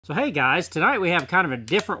So hey guys, tonight we have kind of a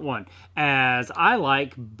different one, as I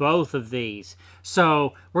like both of these.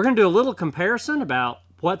 So we're going to do a little comparison about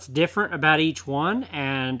what's different about each one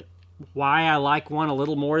and why I like one a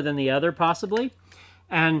little more than the other possibly,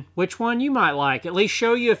 and which one you might like. At least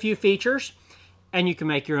show you a few features, and you can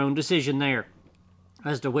make your own decision there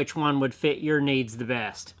as to which one would fit your needs the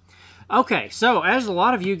best. Okay, so as a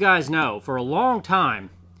lot of you guys know, for a long time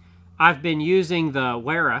I've been using the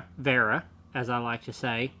Wera, as I like to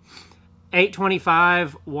say,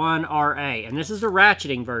 825 1RA, and this is the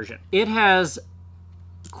ratcheting version. It has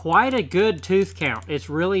quite a good tooth count. It's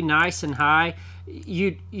really nice and high.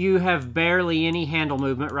 You have barely any handle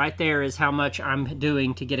movement. Right there is how much I'm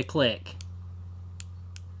doing to get a click.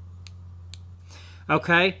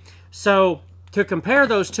 Okay, so to compare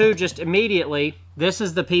those two just immediately, this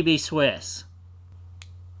is the PB Swiss.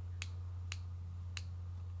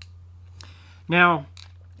 Now,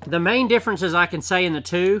 the main differences I can say in the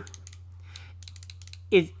two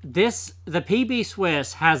is the PB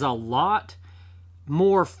Swiss has a lot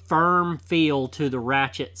more firm feel to the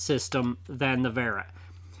ratchet system than the Wera.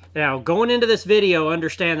 Now, going into this video,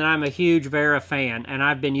 understand that I'm a huge Wera fan, and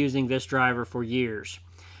I've been using this driver for years.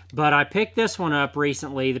 But I picked this one up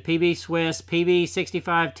recently, the PB Swiss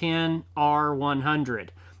PB6510 R100.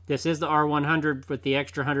 This is the R100 with the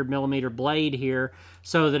extra 100mm blade here,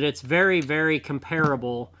 so that it's very, very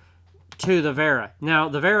comparable to the Wera. Now,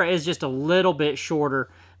 the Wera is just a little bit shorter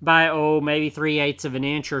by, maybe 3/8 of an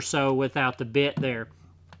inch or so without the bit there.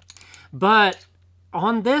 But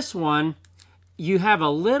on this one, you have a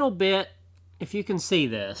little bit, if you can see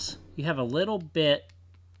this, you have a little bit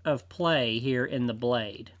of play here in the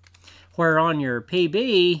blade. Where on your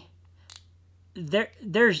PB,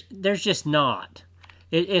 there's just not.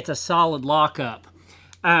 It's a solid lockup.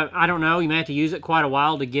 I don't know, you may have to use it quite a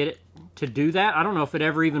while to get it to do that. I don't know if it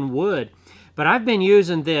ever even would. But I've been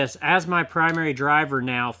using this as my primary driver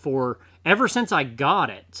now for ever since I got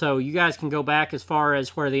it. So you guys can go back as far as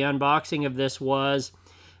where the unboxing of this was.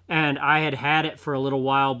 And I had it for a little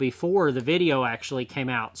while before the video actually came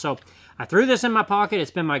out. So I threw this in my pocket.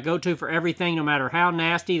 It's been my go-to for everything, no matter how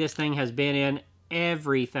nasty this thing has been in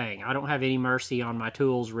everything. I don't have any mercy on my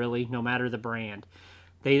tools, really, no matter the brand.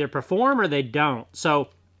 They either perform or they don't. So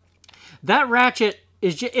that ratchet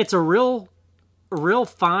is it's a real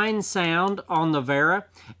fine sound on the Wera,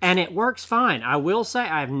 and it works fine. I will say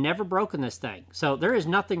I've never broken this thing, so there is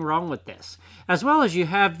nothing wrong with this. As well as you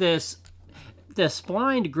have this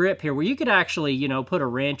splined grip here where you could actually, put a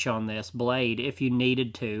wrench on this blade if you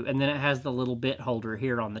needed to, and then it has the little bit holder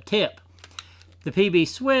here on the tip. The PB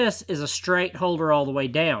Swiss is a straight holder all the way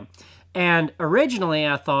down, and originally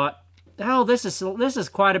I thought, oh, this is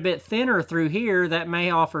quite a bit thinner through here. That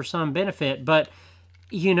may offer some benefit, but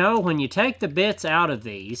when you take the bits out of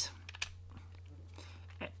these,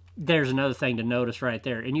 there's another thing to notice right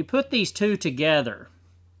there, and you put these two together,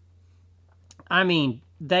 I mean,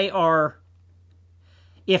 they are,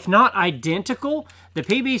 if not identical, the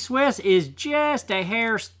PB Swiss is just a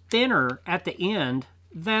hair thinner at the end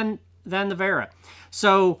than the Wera.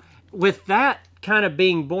 So with that kind of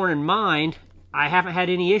being borne in mind, I haven't had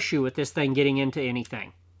any issue with this thing getting into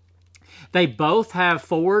anything. They both have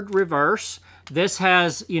forward, reverse. This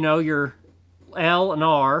has, your L and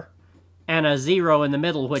R and a 0 in the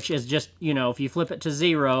middle, which is just, if you flip it to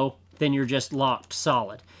 0, then you're just locked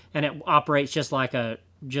solid. And it operates just like a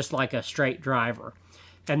straight driver.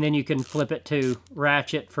 And then you can flip it to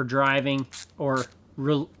ratchet for driving or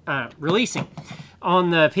releasing.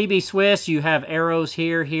 On the PB Swiss, you have arrows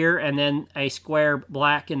here, and then a square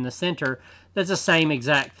black in the center. That's the same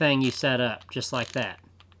exact thing you set up, just like that.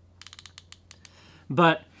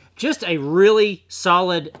 But just a really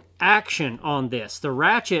solid action on this. The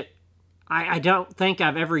ratchet, I don't think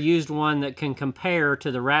I've ever used one that can compare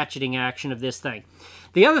to the ratcheting action of this thing.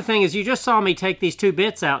 The other thing is you just saw me take these two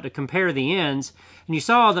bits out to compare the ends, and you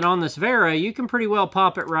saw that on this Wera, you can pretty well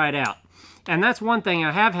pop it right out. And that's one thing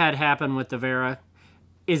I have had happen with the Wera,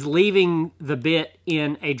 is leaving the bit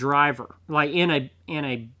in a driver, like in a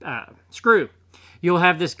screw. You'll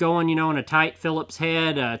have this going, in a tight Phillips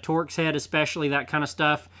head, Torx head especially, that kind of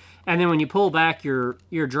stuff. And then when you pull back your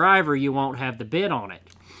driver, you won't have the bit on it.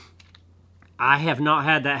 I have not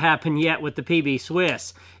had that happen yet with the PB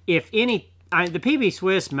Swiss. If any, the PB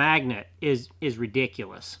Swiss magnet is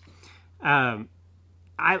ridiculous.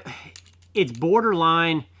 It's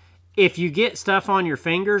borderline. If you get stuff on your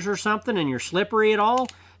fingers or something and you're slippery at all,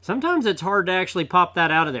 sometimes it's hard to actually pop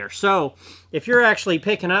that out of there. So if you're actually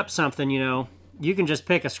picking up something, you can just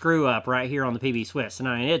pick a screw up right here on the PB Swiss. And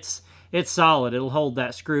I mean, it's solid. It'll hold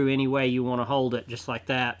that screw any way you want to hold it, just like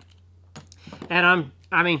that. And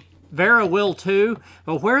I mean, Wera will too,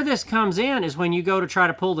 but where this comes in is when you go to try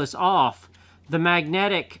to pull this off, the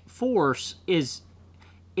magnetic force is,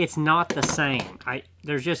 it's not the same.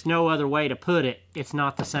 There's just no other way to put it. It's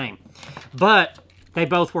not the same. But they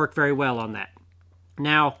both work very well on that.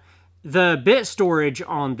 Now, the bit storage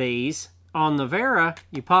on these, on the Wera,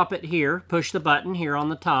 you pop it here, push the button here on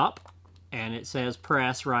the top, and it says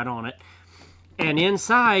press right on it. And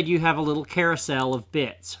inside you have a little carousel of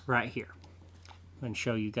bits right here. I'm going to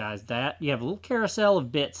show you guys that. You have a little carousel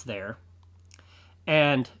of bits there.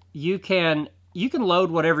 And you can load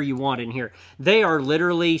whatever you want in here. They are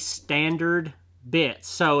literally standard bits.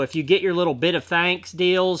 So if you get your little bit of thanks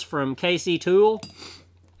deals from KC Tool,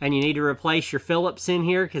 and you need to replace your Phillips in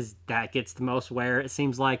here, because that gets the most wear, it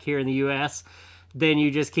seems like, here in the US, then you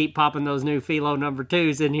just keep popping those new Philo number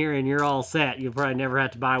 2s in here, and you're all set. You'll probably never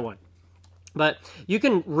have to buy one. But you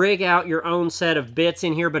can rig out your own set of bits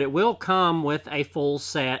in here, but it will come with a full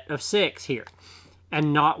set of 6 here,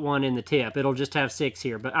 and not one in the tip. It'll just have 6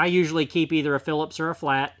 here. But I usually keep either a Phillips or a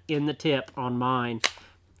flat in the tip on mine,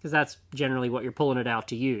 because that's generally what you're pulling it out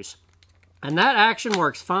to use. And that action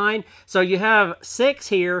works fine. So you have 6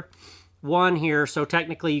 here, 1 here, so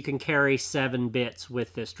technically you can carry 7 bits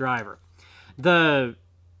with this driver. The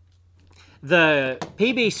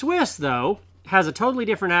PB Swiss, though, has a totally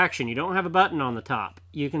different action. You don't have a button on the top.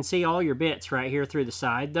 You can see all your bits right here through the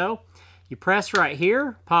side, though. You press right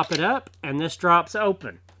here, pop it up, and this drops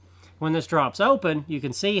open. When this drops open, you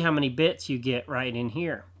can see how many bits you get right in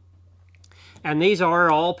here. And these are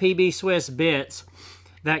all PB Swiss bits.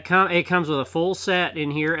 It comes with a full set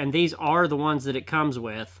in here, and these are the ones that it comes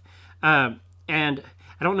with. And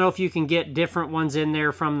I don't know if you can get different ones in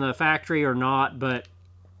there from the factory or not, but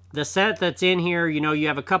the set that's in here, you know, you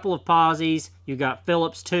have a couple of Posies, you got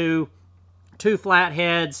Phillips 2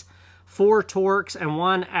 flatheads, 4 Torx, and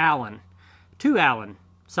 1 Allen. 2 Allen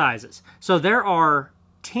sizes. So there are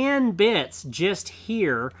 10 bits just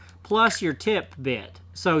here, plus your tip bit.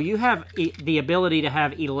 So you have the ability to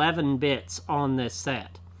have 11 bits on this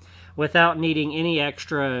set without needing any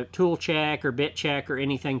extra tool check or bit check or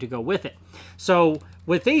anything to go with it. So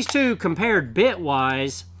with these two compared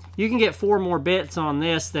bit-wise, you can get 4 more bits on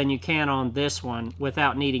this than you can on this one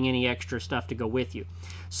without needing any extra stuff to go with you.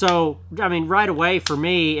 So, I mean, right away for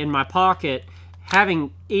me, in my pocket,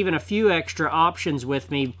 having even a few extra options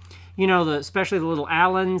with me, you know, especially the little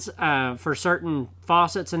Allens for certain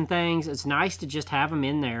faucets and things, it's nice to just have them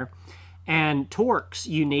in there. And Torx,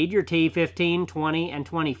 you need your T15, 20, and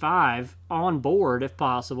 25 on board if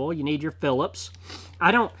possible. You need your Phillips.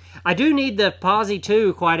 I do need the Posi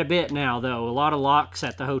 2 quite a bit now, though. A lot of locks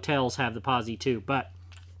at the hotels have the Posi 2. But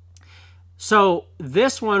so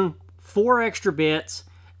this one, 4 extra bits,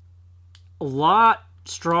 a lot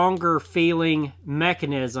stronger feeling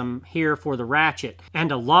mechanism here for the ratchet,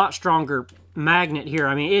 and a lot stronger magnet here.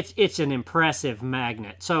 I mean, it's an impressive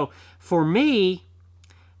magnet. So for me,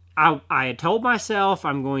 I had told myself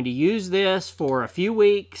I'm going to use this for a few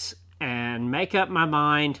weeks and make up my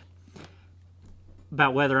mind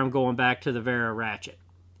about whether I'm going back to the Wera Ratchet.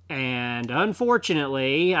 And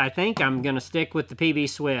unfortunately, I think I'm going to stick with the PB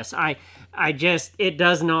Swiss. It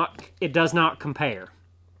does not compare.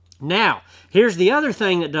 Now, here's the other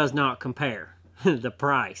thing that does not compare. The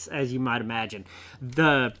price, as you might imagine.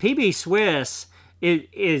 The PB Swiss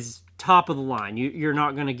is top of the line. You're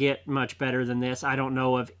not going to get much better than this. I don't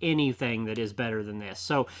know of anything that is better than this.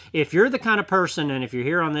 So if you're the kind of person, and if you're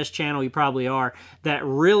here on this channel, you probably are, that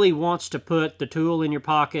really wants to put the tool in your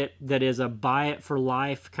pocket that is a buy it for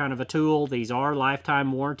life kind of a tool, these are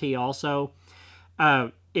lifetime warranty also.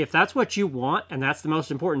 If that's what you want, and that's the most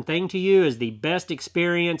important thing to you, is the best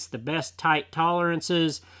experience, the best tight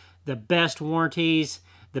tolerances, the best warranties,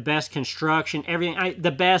 the best construction, everything, the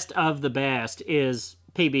best of the best is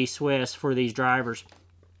PB Swiss for these drivers.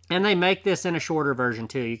 And they make this in a shorter version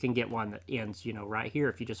too. You can get one that ends, you know, right here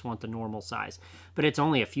if you just want the normal size. But it's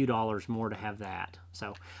only a few dollars more to have that.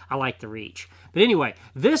 So I like the reach. But anyway,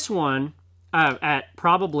 this one at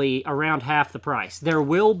probably around half the price. There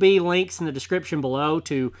will be links in the description below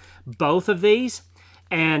to both of these.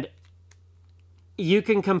 And you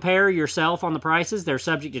can compare yourself on the prices. They're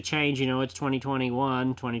subject to change. You know, it's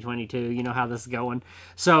 2021, 2022. You know how this is going.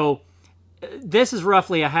 So this is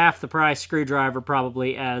roughly a half the price screwdriver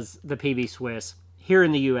probably as the PB Swiss, here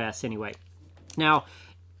in the US anyway. Now,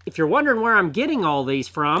 if you're wondering where I'm getting all these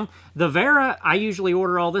from, the Wera, I usually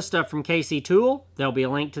order all this stuff from KC Tool. There'll be a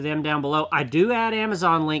link to them down below. I do add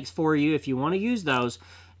Amazon links for you if you want to use those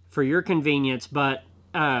for your convenience, but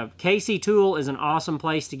KC Tool is an awesome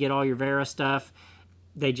place to get all your Wera stuff.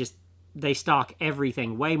 they stock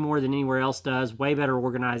everything way more than anywhere else does, way better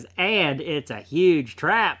organized, and it's a huge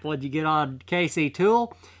trap. When you get on KC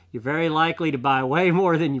Tool, you're very likely to buy way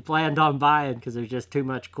more than you planned on buying because there's just too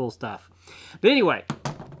much cool stuff. But anyway,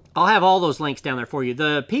 I'll have all those links down there for you.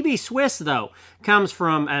 The PB Swiss, though, comes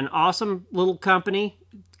from an awesome little company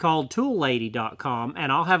called toollady.com,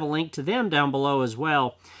 and I'll have a link to them down below as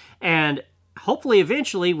well. And hopefully,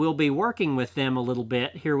 eventually, we'll be working with them a little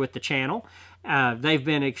bit here with the channel. They've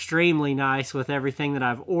been extremely nice with everything that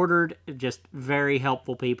I've ordered. Just very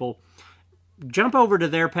helpful people. Jump over to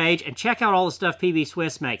their page and check out all the stuff PB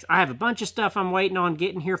Swiss makes. I have a bunch of stuff I'm waiting on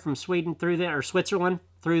getting here from Sweden through them, or Switzerland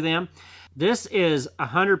through them. This is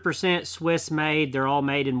 100% Swiss made. They're all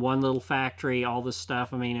made in one little factory, all this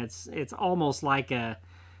stuff. I mean, it's almost like a,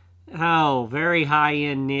 very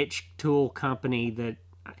high-end niche tool company that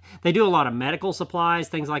they do a lot of medical supplies,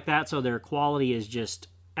 things like that, so their quality is just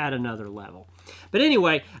at another level. But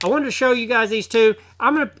anyway, I wanted to show you guys these two.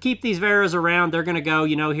 I'm going to keep these Weras around. They're going to go,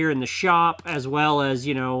 here in the shop, as well as,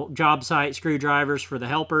 job site screwdrivers for the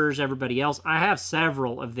helpers, everybody else. I have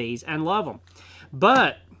several of these and love them.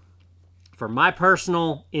 But for my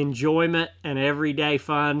personal enjoyment and everyday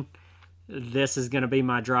fun, this is going to be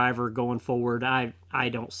my driver going forward. I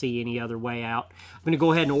don't see any other way out. I'm going to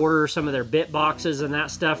go ahead and order some of their bit boxes and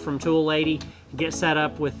that stuff from Tool Lady, get set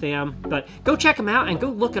up with them. But go check them out and go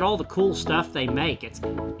look at all the cool stuff they make. It's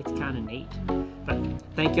kind of neat. But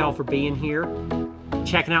thank y'all for being here,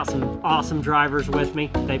 checking out some awesome drivers with me.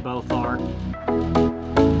 They both are.